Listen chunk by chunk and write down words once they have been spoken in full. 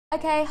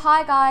Okay,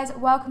 hi guys,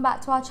 welcome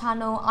back to our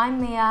channel. I'm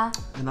Mia.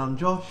 And I'm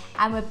Josh.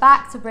 And we're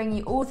back to bring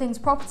you all things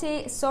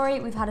property. Sorry,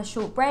 we've had a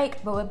short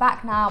break, but we're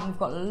back now and we've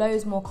got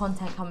loads more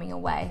content coming your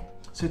way.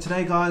 So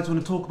today guys, we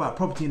want to talk about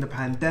property in the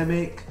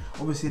pandemic.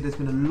 Obviously there's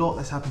been a lot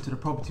that's happened to the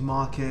property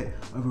market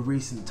over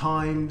recent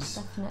times.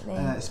 Definitely.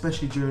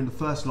 Especially during the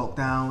first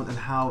lockdown and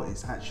how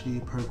it's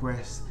actually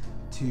progressed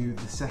to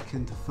the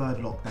second to third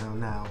lockdown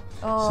now.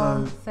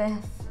 Oh, so,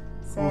 fifth,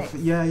 sixth,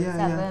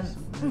 seventh.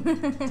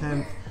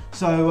 10th.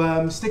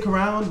 So stick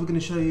around, we're going to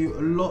show you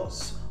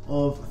lots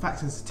of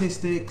facts and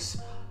statistics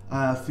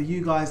for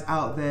you guys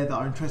out there that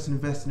are interested in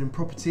investing in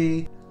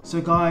property.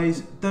 So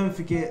guys, don't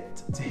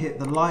forget to hit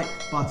the like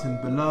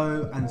button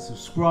below and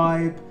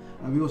subscribe.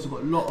 And we also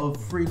got a lot of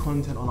free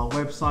content on our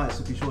website,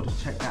 so be sure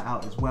to check that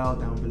out as well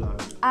down below.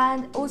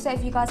 And also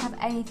if you guys have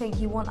anything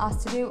you want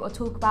us to do or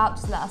talk about,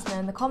 just let us know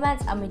in the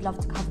comments and we'd love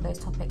to cover those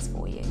topics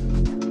for you.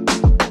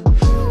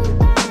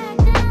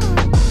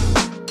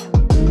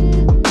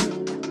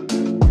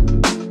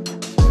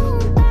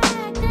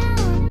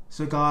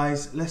 So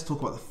guys, let's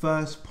talk about the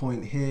first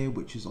point here,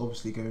 which is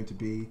obviously going to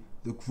be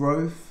the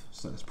growth.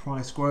 So that's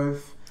price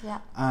growth. Yeah.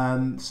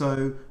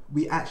 So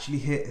we actually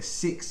hit a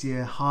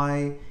 6-year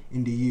high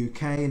in the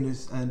UK, and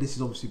this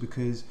is obviously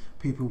because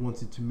people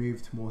wanted to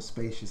move to more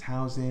spacious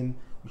housing,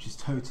 which is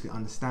totally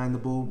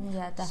understandable.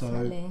 Yeah,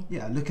 definitely. So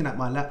yeah, looking at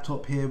my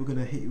laptop here, we're going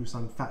to hit you with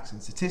some facts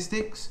and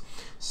statistics.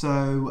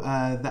 So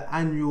the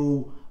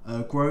annual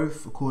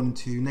growth, according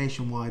to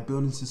Nationwide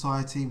Building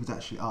Society, was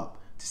actually up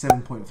to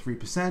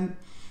 7.3%.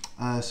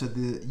 So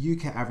the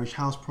UK average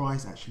house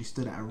price actually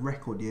stood at a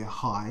record year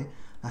high.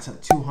 That's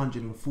at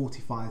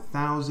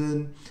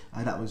 245,000.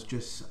 That was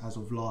just as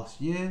of last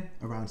year,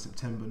 around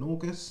September and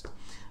August.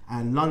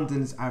 And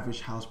London's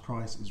average house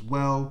price as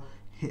well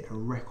hit a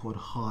record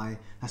high.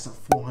 That's at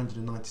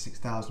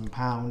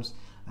 £496,000.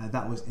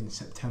 That was in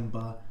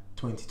September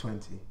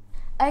 2020.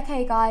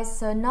 Okay guys,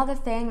 so another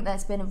thing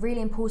that's been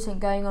really important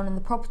going on in the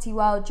property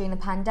world during the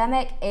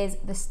pandemic is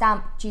the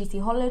stamp duty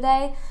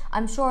holiday.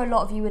 I'm sure a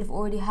lot of you would have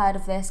already heard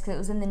of this because it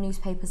was in the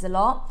newspapers a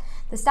lot.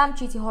 The stamp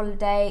duty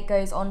holiday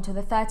goes on to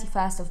the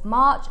 31st of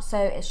March, so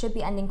it should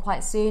be ending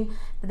quite soon,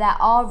 but there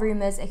are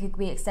rumours it could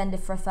be extended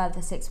for a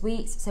further 6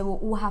 weeks, so we'll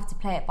all have to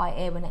play it by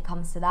ear when it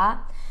comes to that.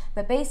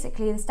 But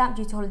basically the stamp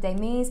duty holiday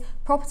means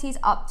properties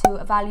up to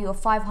a value of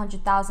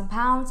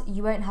 £500,000,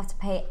 you won't have to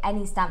pay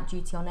any stamp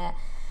duty on it.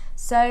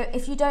 So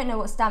if you don't know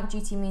what stamp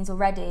duty means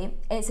already,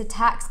 it's a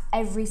tax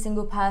every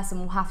single person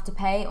will have to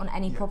pay on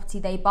any property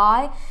they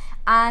buy,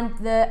 and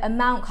the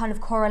amount kind of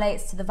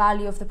correlates to the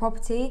value of the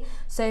property.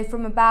 So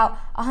from about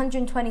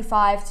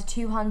 125 to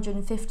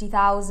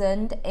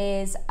 250,000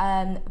 is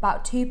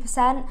about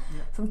 2%.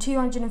 From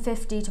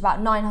 250 to about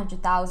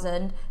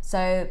 900,000,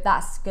 so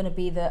that's going to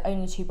be the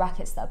only two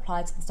brackets that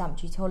apply to the stamp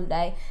duty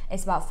holiday,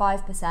 it's about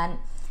 5%.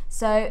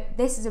 So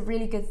this is a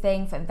really good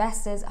thing for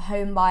investors,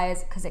 home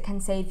buyers, because it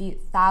can save you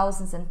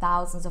thousands and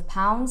thousands of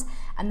pounds,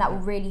 and that will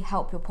really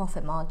help your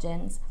profit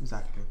margins.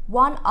 Exactly.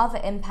 One other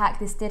impact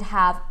this did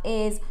have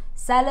is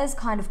sellers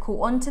kind of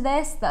caught on to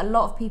this, that a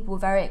lot of people were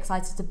very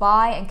excited to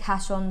buy and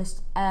cash in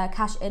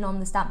on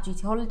the stamp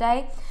duty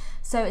holiday.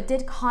 So it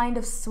did kind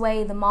of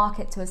sway the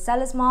market to a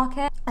seller's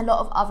market. A lot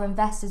of other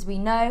investors we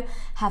know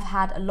have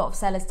had a lot of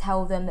sellers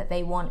tell them that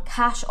they want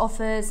cash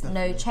offers,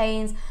 no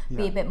chains,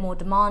 be a bit more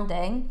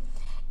demanding.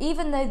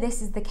 Even though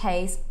this is the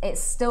case, it's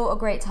still a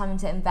great time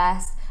to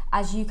invest,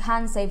 as you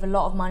can save a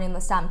lot of money on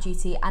the stamp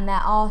duty and there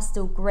are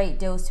still great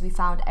deals to be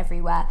found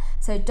everywhere.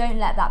 So don't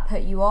let that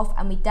put you off,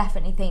 and we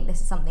definitely think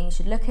this is something you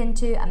should look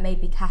into and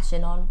maybe cash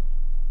in on.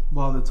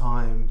 While the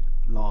time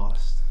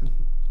lasts.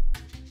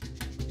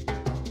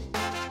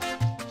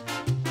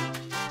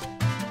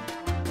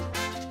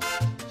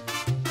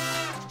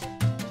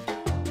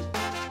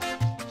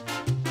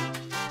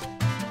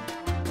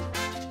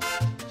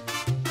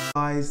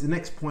 Guys, the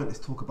next point let's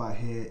talk about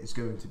here is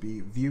going to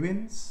be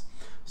viewings.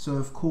 So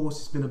of course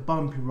it's been a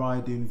bumpy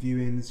ride doing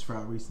viewings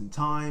throughout recent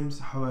times.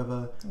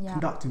 However,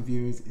 conducting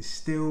viewings is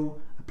still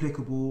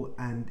applicable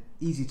and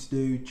easy to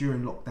do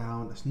during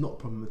lockdown. That's not a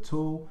problem at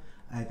all.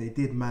 They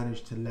did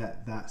manage to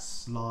let that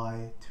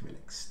slide to an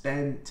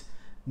extent.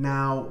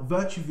 Now,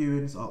 virtual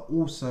viewings are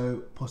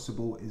also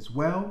possible as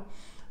well.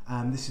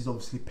 This is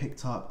obviously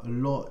picked up a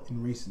lot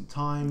in recent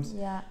times.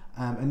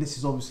 And this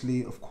is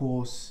obviously, of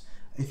course,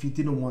 if you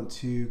didn't want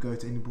to go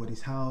to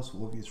anybody's house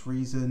for obvious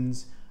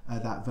reasons,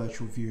 that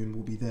virtual viewing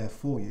will be there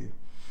for you.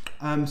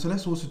 So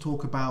let's also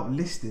talk about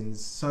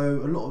listings.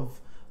 So a lot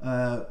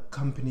of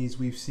companies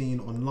we've seen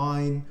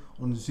online,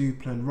 on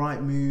Zoopla and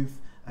Rightmove,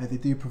 they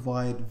do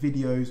provide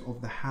videos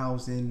of the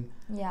housing,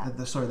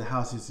 the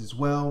houses as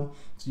well.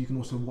 So you can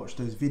also watch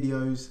those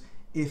videos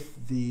if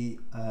the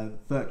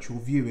virtual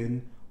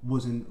viewing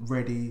wasn't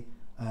ready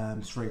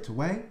straight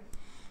away.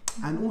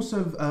 And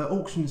also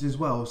auctions as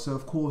well. So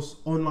of course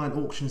online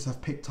auctions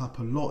have picked up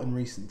a lot in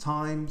recent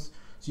times,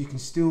 so you can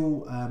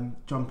still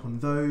jump on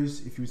those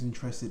if you was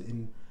interested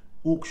in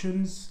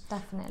auctions.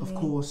 Definitely. Of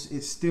course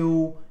it's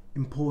still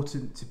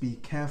important to be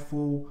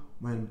careful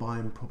when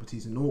buying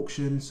properties in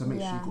auctions, so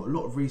make sure you've got a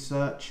lot of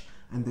research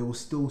and they will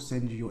still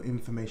send you your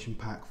information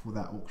pack for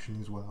that auction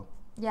as well.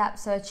 Yeah,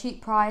 so a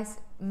cheap price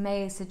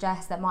may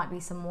suggest there might be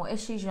some more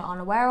issues you're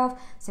unaware of,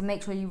 so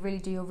make sure you really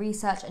do your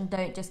research and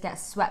don't just get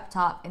swept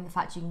up in the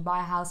fact you can buy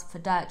a house for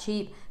dirt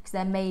cheap, because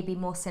there may be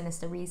more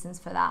sinister reasons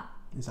for that.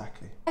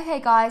 Exactly. Okay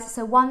guys,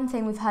 so one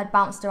thing we've heard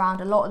bounced around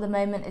a lot at the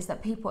moment is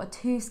that people are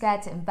too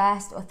scared to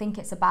invest or think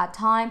it's a bad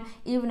time.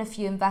 Even a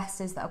few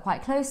investors that are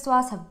quite close to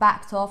us have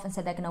backed off and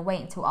said they're going to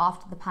wait until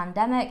after the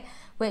pandemic,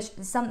 which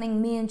is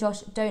something me and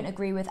Josh don't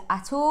agree with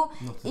at all.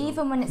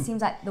 Even when it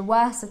seems like the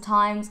worst of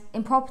times,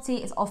 in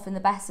property is often the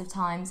best of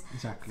times.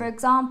 Exactly. For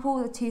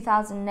example, the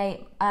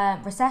 2008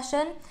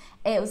 recession,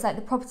 it was like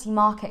the property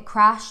market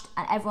crashed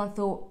and everyone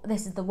thought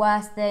this is the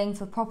worst thing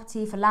for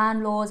property, for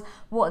landlords,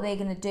 what are they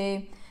going to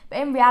do? But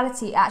in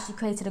reality, it actually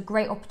created a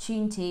great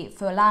opportunity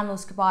for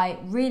landlords to buy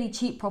really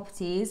cheap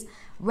properties,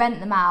 rent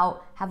them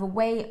out, have a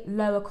way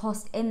lower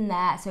cost in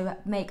there, so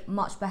make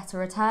much better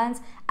returns.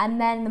 And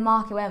then the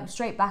market went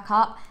straight back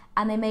up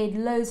and they made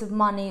loads of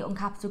money on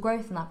capital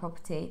growth in that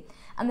property.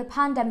 And the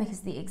pandemic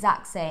is the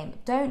exact same.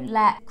 Don't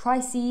let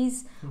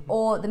crises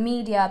or the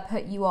media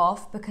put you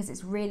off, because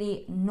it's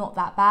really not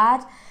that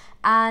bad.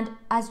 And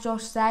as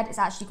Josh said, it's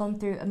actually gone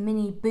through a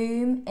mini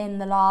boom in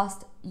the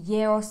last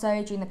year or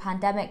so during the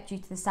pandemic due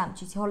to the stamp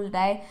duty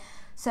holiday.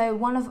 So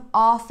one of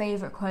our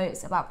favourite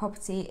quotes about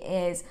property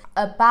is,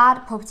 a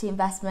bad property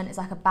investment is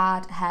like a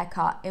bad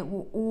haircut. It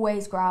will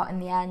always grow out in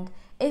the end.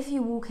 If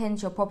you walk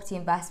into your property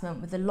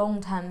investment with a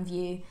long-term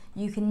view,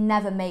 you can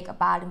never make a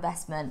bad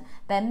investment.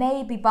 There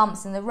may be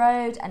bumps in the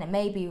road and it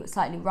may be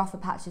slightly rougher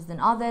patches than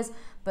others,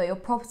 but your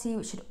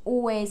property should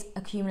always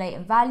accumulate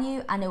in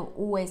value and it will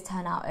always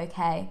turn out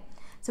okay.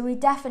 So we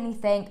definitely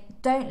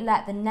think, don't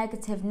let the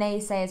negative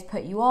naysayers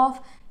put you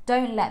off.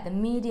 Don't let the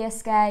media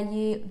scare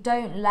you.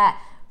 Don't let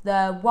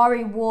the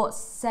worry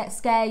warts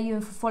scare you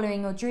for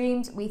following your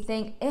dreams. We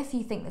think if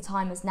you think the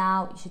time is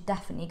now, you should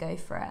definitely go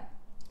for it.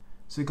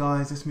 So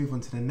guys, let's move on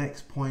to the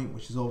next point,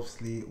 which is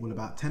obviously all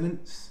about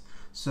tenants.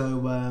 So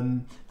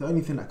the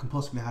only thing that can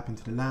possibly happen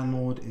to the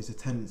landlord is a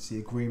tenancy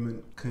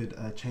agreement could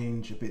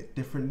change a bit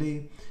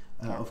differently.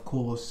 Of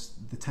course,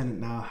 the tenant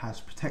now has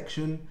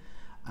protection.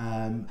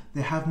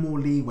 They have more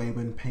leeway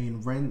when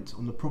paying rent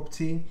on the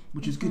property,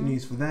 which is good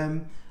news for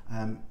them.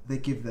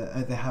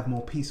 They have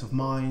more peace of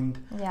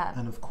mind,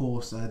 and of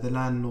course the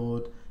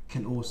landlord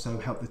can also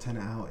help the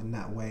tenant out in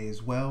that way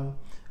as well,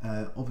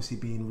 obviously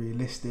being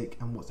realistic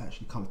and what's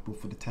actually comfortable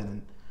for the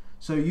tenant.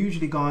 So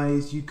usually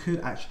guys, you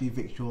could actually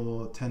evict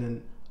your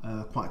tenant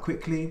quite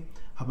quickly.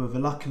 However,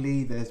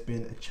 luckily there's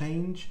been a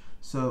change.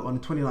 So on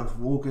the 29th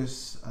of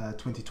August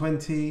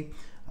 2020,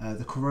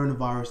 the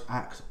Coronavirus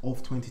Act of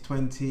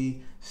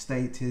 2020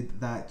 stated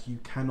that you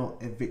cannot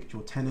evict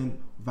your tenant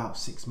without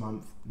 6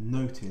 month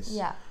notice.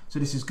 So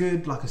this is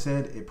good. Like I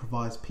said, it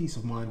provides peace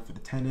of mind for the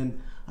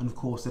tenant, and of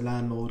course the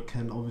landlord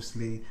can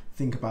obviously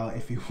think about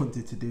if he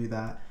wanted to do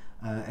that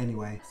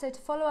anyway. So to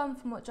follow on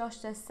from what Josh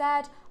just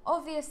said,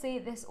 obviously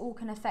this all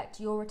can affect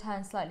your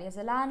return slightly as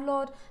a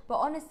landlord, but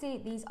honestly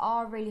these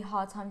are really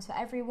hard times for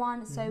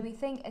everyone. So we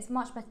think it's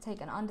much better to take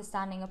an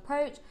understanding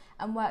approach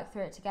and work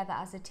through it together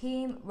as a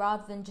team,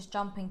 rather than just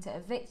jumping to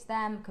evict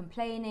them,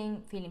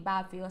 complaining, feeling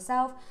bad for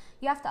yourself.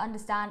 You have to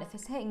understand, if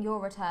it's hitting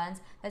your returns,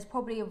 there's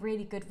probably a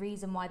really good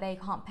reason why they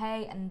can't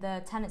pay, and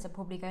the tenants are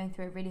probably going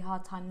through a really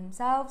hard time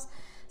themselves.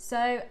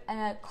 So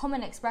a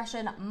common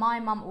expression my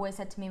mum always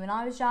said to me when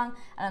I was young,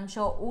 and I'm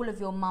sure all of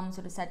your mums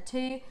would have said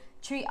too,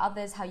 treat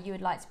others how you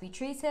would like to be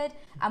treated.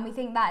 And we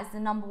think that is the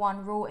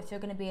 #1 rule if you're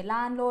going to be a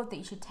landlord that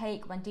you should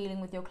take when dealing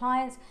with your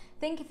clients.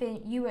 Think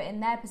if you were in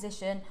their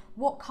position,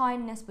 what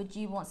kindness would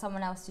you want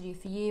someone else to do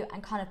for you,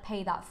 and kind of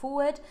pay that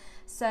forward.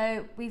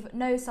 So we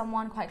know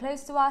someone quite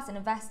close to us, an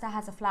investor,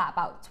 has a flat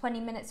about 20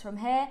 minutes from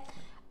here.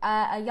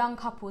 A young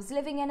couple was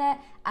living in it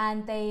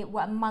and they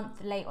were a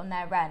month late on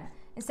their rent.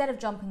 Instead of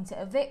jumping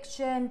to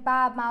eviction,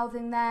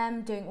 bad-mouthing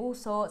them, doing all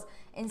sorts,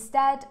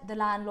 instead the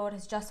landlord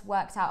has just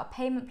worked out a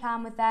payment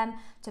plan with them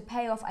to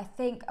pay off, I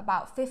think,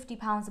 about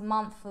 £50 a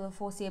month for the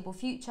foreseeable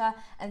future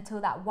until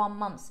that 1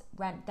 month's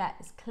rent debt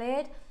is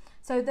cleared.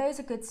 So those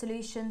are good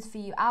solutions for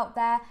you out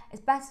there.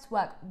 It's better to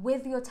work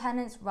with your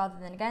tenants rather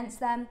than against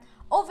them.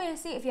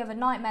 Obviously, if you have a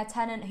nightmare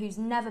tenant who's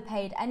never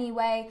paid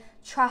anyway,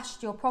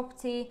 trashed your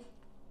property,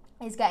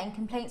 is getting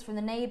complaints from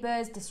the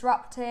neighbours,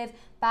 disruptive,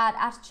 bad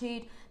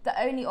attitude,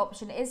 the only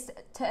option is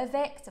to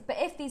evict. But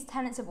if these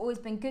tenants have always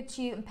been good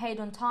to you and paid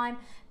on time,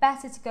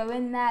 better to go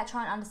in there,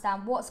 try and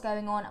understand what's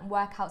going on and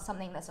work out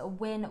something that's a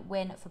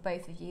win-win for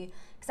both of you,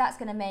 because that's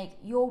going to make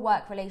your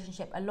work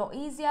relationship a lot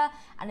easier,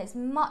 and it's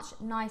much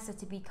nicer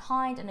to be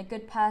kind and a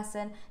good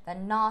person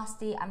than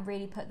nasty and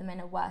really put them in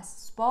a worse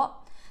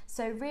spot.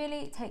 So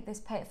really take this,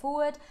 pay it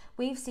forward.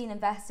 We've seen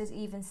investors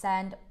even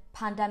send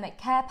pandemic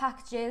care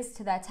packages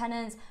to their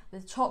tenants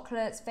with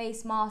chocolates,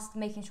 face masks,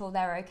 making sure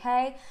they're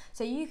okay.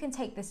 So you can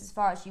take this as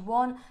far as you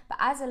want, but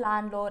as a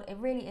landlord, it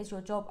really is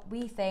your job,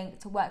 we think,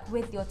 to work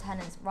with your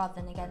tenants rather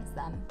than against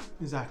them.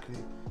 Exactly.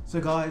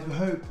 So guys, we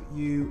hope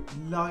you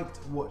liked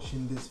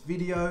watching this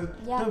video.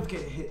 Don't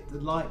forget to hit the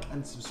like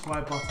and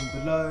subscribe button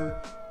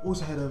below.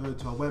 Also head over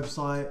to our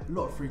website, a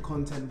lot of free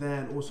content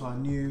there, and also our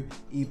new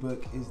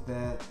ebook is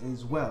there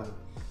as well.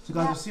 So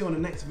guys, we'll see you on the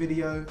next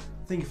video.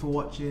 Thank you for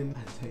watching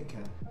and take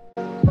care.